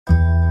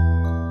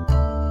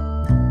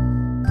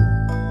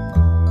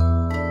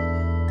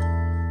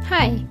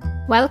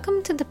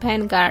Welcome to the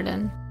Pen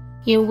Garden,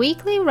 your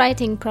weekly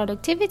writing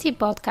productivity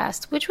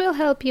podcast which will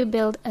help you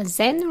build a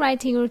Zen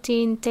writing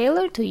routine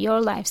tailored to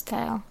your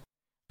lifestyle.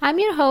 I'm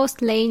your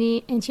host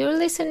Lainey and you're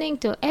listening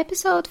to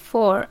episode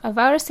 4 of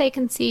our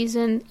second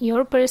season,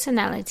 Your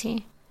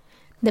Personality.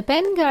 The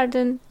Pen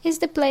Garden is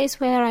the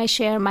place where I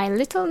share my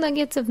little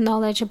nuggets of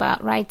knowledge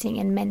about writing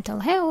and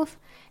mental health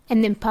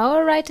and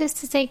empower writers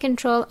to take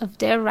control of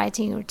their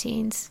writing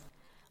routines.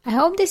 I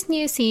hope this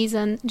new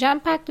season,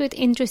 jam-packed with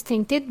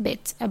interesting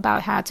tidbits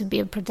about how to be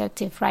a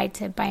productive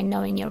writer by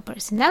knowing your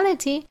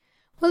personality,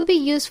 will be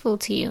useful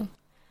to you.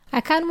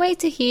 I can't wait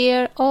to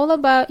hear all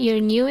about your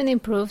new and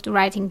improved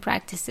writing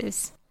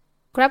practices.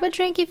 Grab a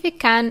drink if you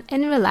can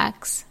and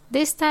relax.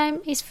 This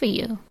time is for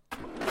you.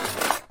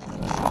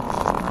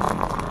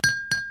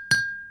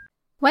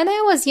 When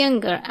I was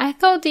younger, I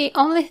thought the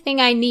only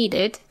thing I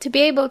needed to be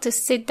able to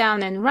sit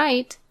down and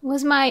write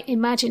was my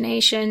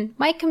imagination,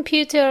 my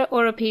computer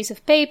or a piece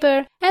of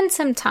paper, and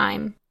some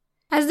time.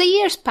 As the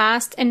years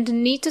passed and the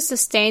need to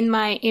sustain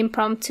my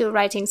impromptu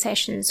writing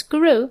sessions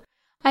grew,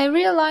 I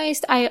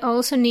realized I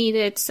also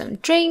needed some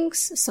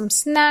drinks, some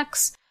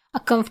snacks, a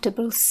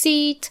comfortable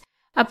seat,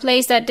 a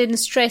place that didn't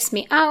stress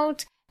me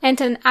out, and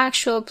an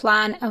actual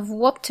plan of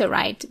what to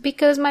write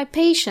because my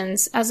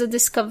patience as a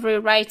discovery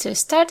writer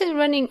started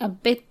running a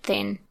bit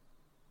thin.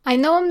 I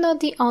know I'm not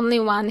the only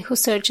one who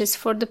searches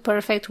for the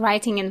perfect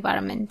writing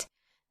environment,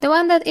 the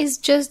one that is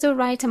just the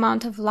right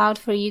amount of loud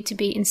for you to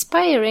be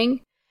inspiring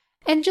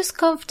and just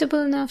comfortable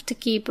enough to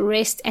keep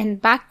wrist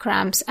and back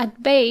cramps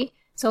at bay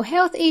so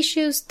health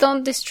issues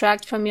don't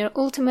distract from your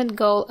ultimate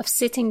goal of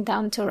sitting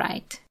down to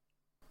write.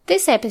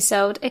 This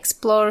episode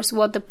explores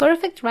what the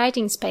perfect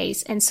writing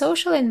space and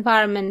social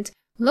environment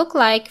look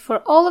like for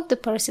all of the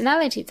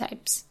personality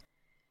types.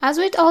 As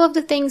with all of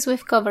the things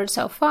we've covered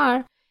so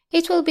far,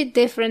 it will be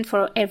different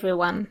for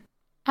everyone.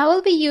 I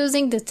will be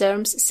using the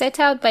terms set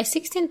out by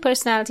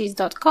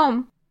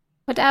 16personalities.com,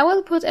 but I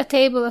will put a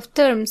table of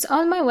terms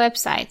on my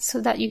website so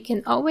that you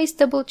can always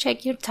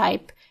double-check your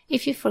type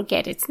if you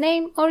forget its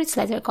name or its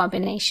letter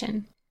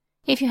combination.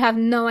 If you have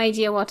no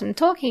idea what I'm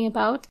talking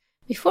about,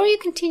 before you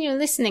continue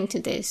listening to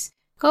this,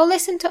 go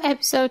listen to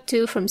episode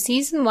 2 from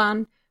season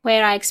 1,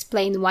 where I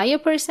explain why your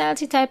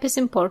personality type is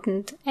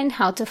important and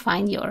how to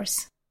find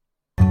yours.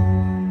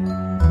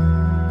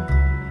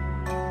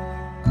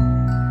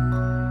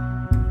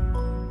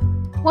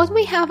 What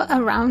we have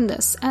around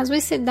us as we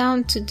sit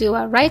down to do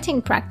our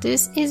writing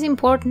practice is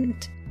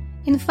important.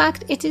 In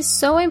fact, it is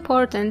so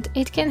important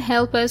it can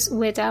help us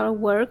with our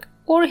work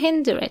or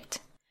hinder it.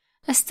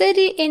 A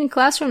study in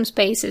classroom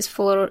spaces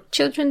for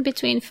children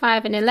between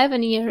 5 and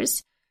 11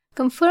 years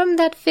confirmed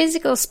that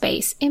physical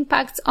space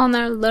impacts on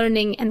our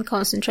learning and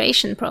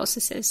concentration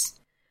processes.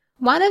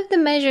 One of the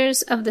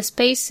measures of the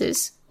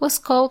spaces was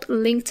called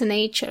link to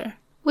nature,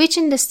 which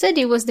in the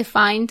study was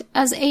defined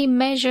as a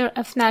measure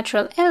of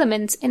natural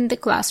elements in the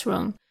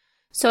classroom,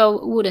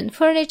 so wooden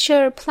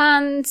furniture,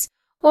 plants,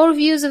 or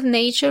views of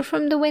nature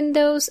from the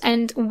windows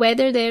and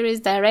whether there is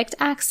direct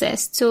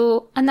access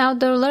to an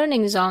outdoor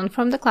learning zone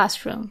from the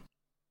classroom.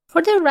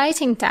 For the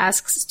writing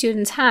tasks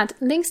students had,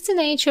 links to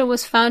nature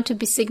was found to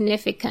be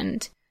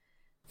significant.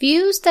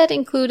 Views that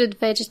included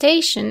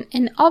vegetation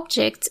and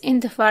objects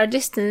in the far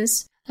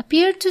distance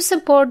appeared to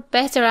support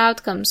better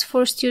outcomes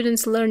for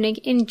students' learning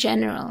in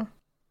general.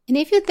 And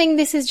if you think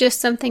this is just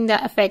something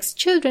that affects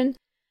children,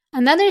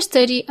 another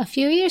study a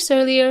few years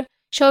earlier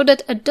showed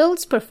that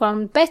adults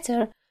performed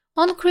better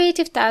on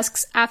creative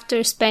tasks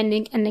after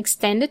spending an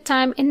extended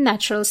time in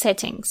natural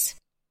settings.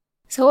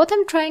 So what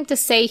I'm trying to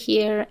say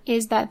here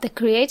is that the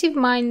creative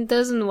mind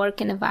doesn't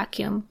work in a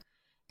vacuum.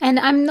 And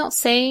I'm not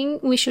saying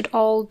we should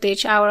all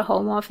ditch our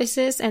home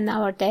offices and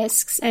our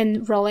desks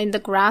and roll in the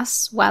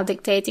grass while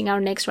dictating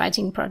our next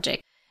writing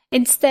project.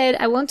 Instead,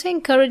 I want to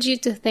encourage you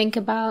to think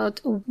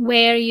about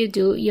where you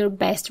do your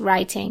best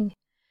writing.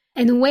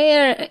 And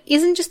where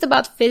isn't just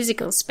about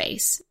physical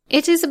space.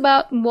 It is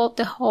about what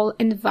the whole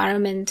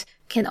environment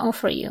can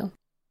offer you.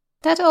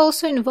 That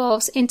also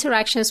involves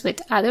interactions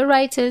with other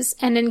writers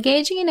and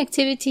engaging in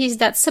activities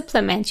that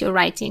supplement your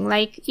writing,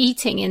 like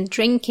eating and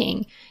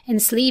drinking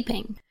and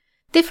sleeping.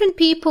 Different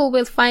people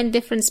will find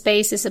different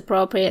spaces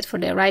appropriate for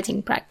their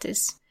writing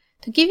practice.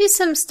 To give you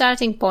some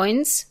starting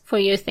points for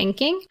your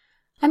thinking,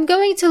 I'm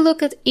going to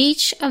look at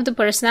each of the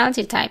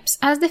personality types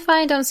as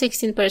defined on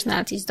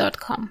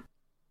 16personalities.com.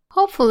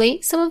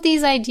 Hopefully, some of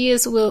these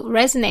ideas will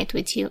resonate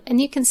with you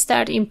and you can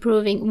start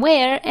improving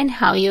where and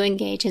how you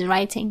engage in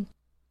writing.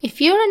 If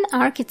you're an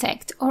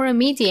architect or a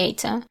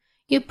mediator,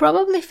 you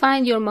probably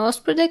find your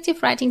most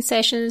productive writing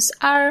sessions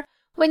are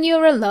when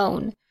you're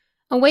alone,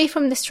 away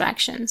from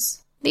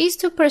distractions. These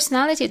two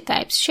personality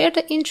types share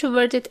the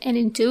introverted and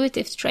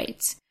intuitive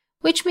traits,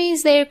 which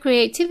means their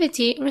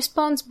creativity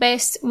responds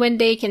best when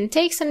they can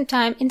take some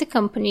time in the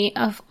company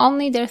of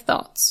only their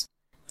thoughts.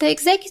 The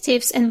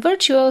executives and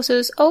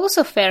virtuosos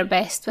also fare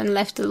best when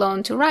left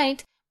alone to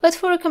write, but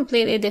for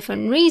completely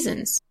different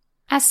reasons.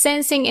 As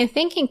sensing and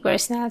thinking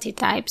personality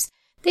types,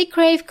 they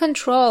crave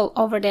control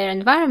over their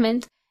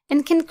environment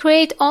and can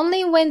create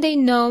only when they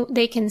know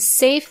they can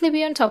safely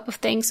be on top of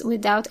things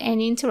without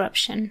any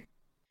interruption.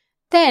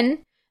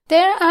 Then,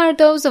 there are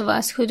those of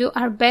us who do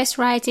our best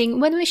writing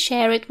when we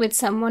share it with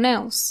someone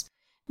else,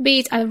 be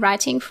it a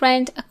writing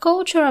friend, a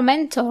coach or a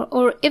mentor,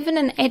 or even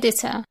an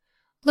editor.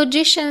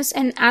 Logicians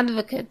and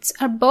advocates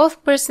are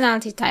both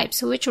personality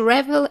types which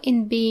revel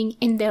in being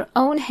in their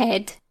own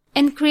head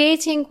and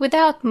creating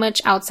without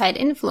much outside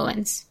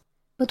influence.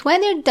 But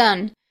when they're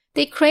done,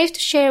 they crave to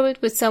share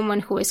it with someone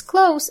who is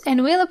close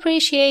and will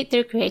appreciate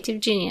their creative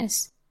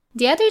genius.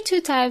 The other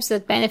two types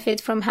that benefit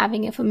from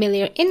having a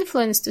familiar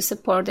influence to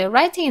support their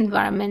writing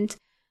environment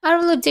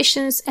are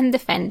logicians and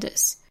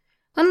defenders.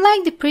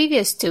 Unlike the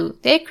previous two,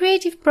 their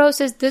creative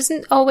process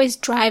doesn't always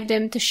drive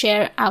them to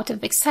share out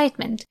of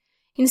excitement.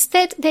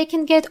 Instead, they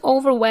can get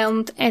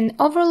overwhelmed and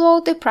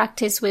overload their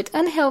practice with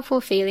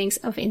unhelpful feelings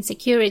of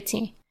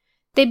insecurity.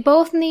 They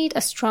both need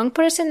a strong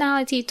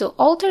personality to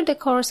alter the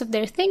course of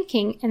their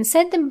thinking and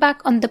set them back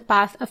on the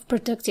path of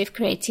productive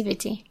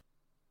creativity.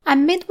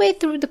 I'm midway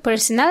through the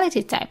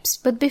personality types,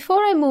 but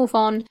before I move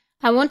on,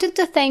 I wanted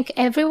to thank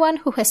everyone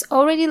who has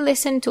already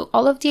listened to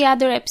all of the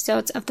other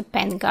episodes of the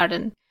Pen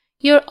Garden.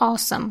 You're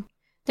awesome.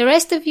 The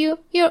rest of you,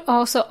 you're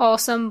also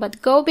awesome,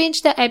 but go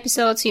binge the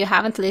episodes you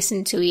haven't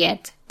listened to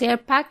yet. They are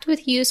packed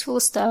with useful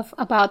stuff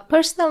about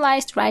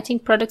personalized writing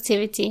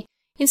productivity,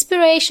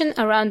 inspiration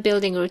around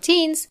building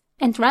routines,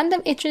 and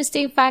random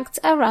interesting facts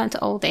around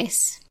all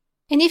this.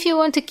 And if you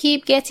want to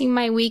keep getting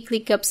my weekly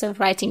cups of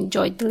writing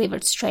joy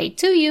delivered straight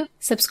to you,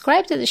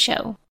 subscribe to the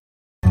show.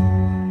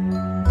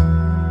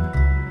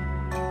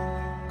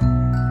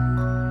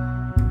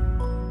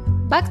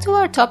 Back to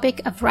our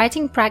topic of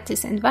writing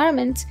practice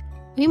environment,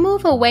 we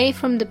move away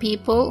from the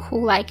people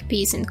who like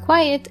peace and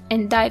quiet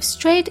and dive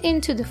straight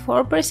into the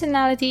 4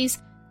 personalities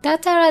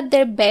that are at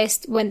their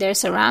best when they're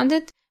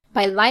surrounded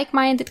by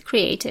like-minded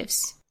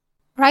creatives.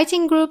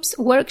 Writing groups,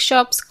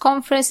 workshops,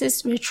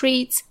 conferences,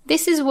 retreats,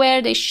 this is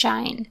where they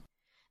shine.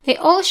 They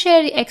all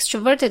share the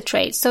extroverted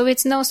trait, so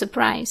it's no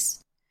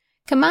surprise.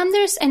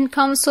 Commanders and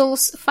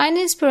consuls find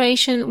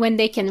inspiration when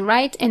they can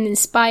write and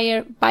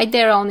inspire by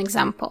their own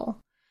example.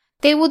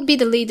 They would be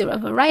the leader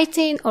of a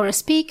writing or a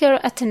speaker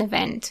at an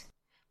event.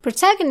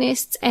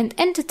 Protagonists and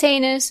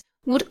entertainers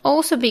would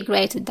also be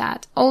great at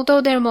that, although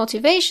their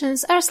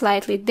motivations are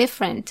slightly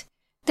different.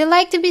 They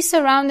like to be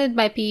surrounded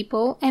by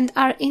people and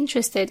are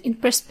interested in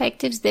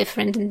perspectives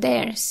different than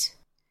theirs.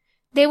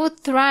 They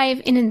would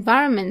thrive in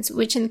environments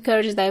which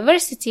encourage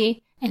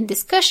diversity and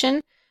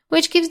discussion,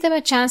 which gives them a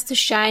chance to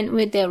shine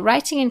with their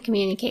writing and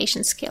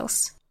communication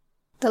skills.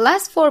 The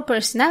last 4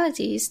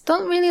 personalities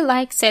don't really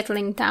like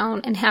settling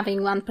down and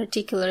having one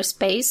particular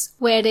space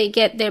where they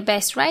get their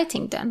best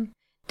writing done.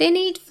 They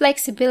need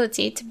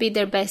flexibility to be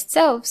their best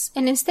selves,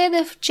 and instead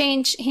of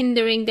change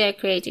hindering their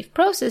creative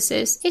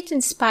processes, it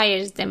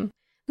inspires them,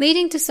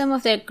 leading to some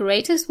of their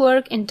greatest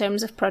work in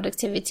terms of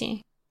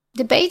productivity.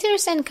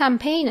 Debaters and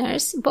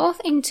campaigners,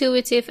 both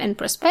intuitive and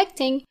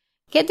prospecting,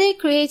 get their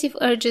creative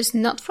urges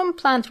not from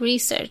planned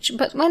research,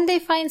 but when they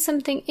find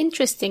something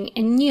interesting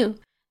and new,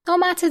 no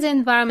matter the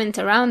environment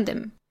around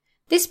them.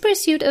 This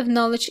pursuit of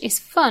knowledge is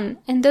fun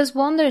and does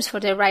wonders for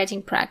their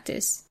writing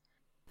practice.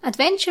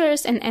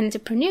 Adventurers and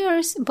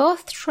entrepreneurs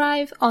both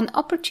thrive on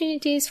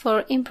opportunities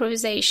for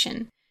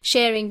improvisation,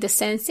 sharing the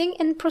sensing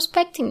and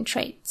prospecting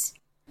traits.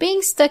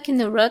 Being stuck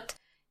in a rut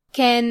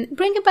can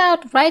bring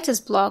about writer's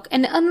block,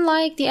 and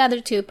unlike the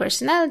other 2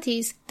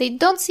 personalities, they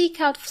don't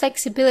seek out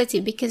flexibility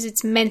because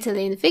it's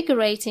mentally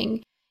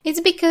invigorating.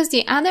 It's because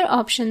the other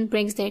option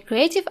brings their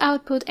creative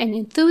output and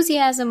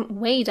enthusiasm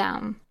way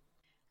down.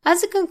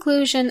 As a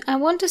conclusion, I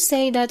want to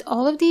say that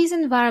all of these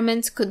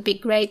environments could be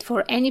great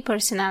for any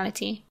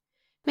personality.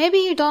 Maybe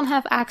you don't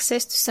have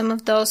access to some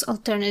of those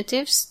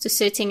alternatives to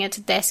sitting at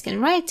a desk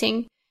and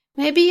writing.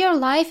 Maybe your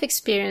life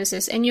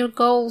experiences and your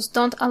goals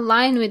don't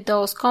align with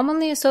those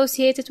commonly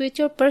associated with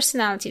your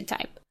personality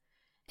type.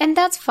 And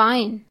that's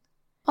fine.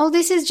 All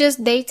this is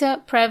just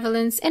data,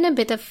 prevalence, and a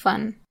bit of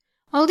fun.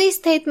 All these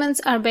statements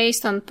are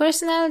based on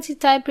personality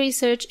type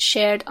research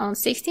shared on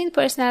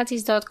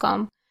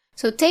 16personalities.com,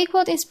 so take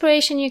what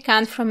inspiration you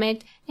can from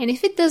it, and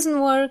if it doesn't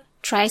work,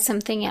 try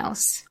something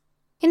else.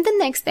 In the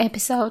next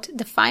episode,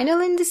 the final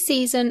in the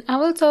season, I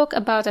will talk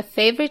about a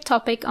favorite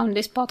topic on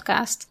this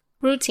podcast,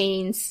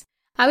 routines.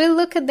 I will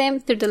look at them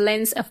through the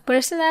lens of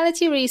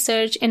personality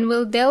research and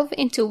will delve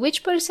into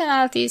which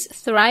personalities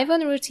thrive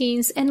on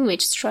routines and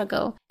which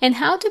struggle, and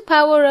how to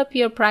power up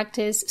your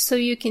practice so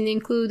you can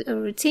include a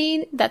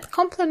routine that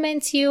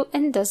complements you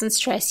and doesn't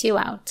stress you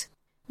out.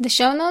 The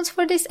show notes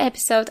for this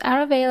episode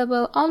are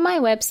available on my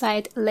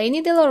website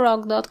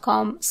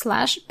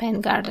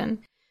laineydelarocque.com/pengarden.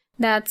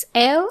 That's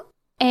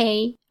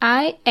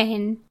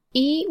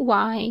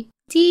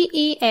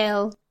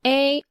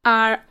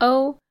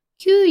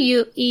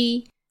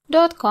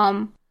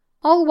LAINEYDELAROQUE.com,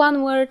 all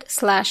one word,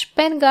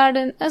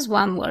 /pengarden as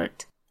one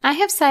word. I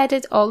have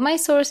cited all my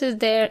sources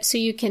there so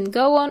you can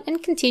go on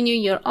and continue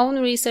your own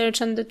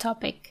research on the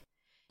topic.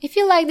 If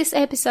you like this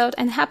episode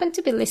and happen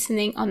to be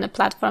listening on a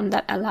platform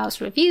that allows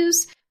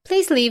reviews,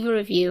 please leave a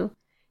review.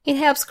 It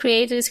helps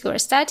creators who are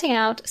starting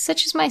out,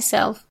 such as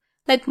myself,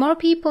 let more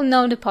people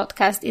know the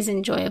podcast is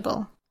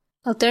enjoyable.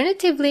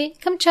 Alternatively,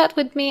 come chat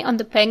with me on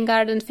the Pen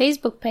Garden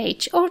Facebook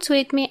page or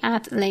tweet me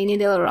at Lainey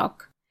Del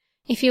Rock.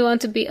 If you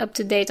want to be up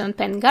to date on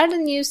Pen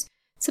Garden news,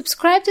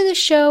 subscribe to the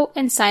show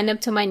and sign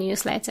up to my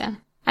newsletter.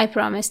 I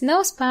promise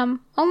no spam,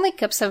 only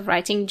cups of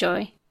writing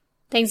joy.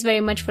 Thanks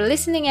very much for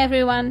listening,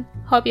 everyone.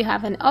 Hope you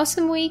have an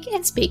awesome week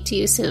and speak to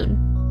you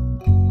soon.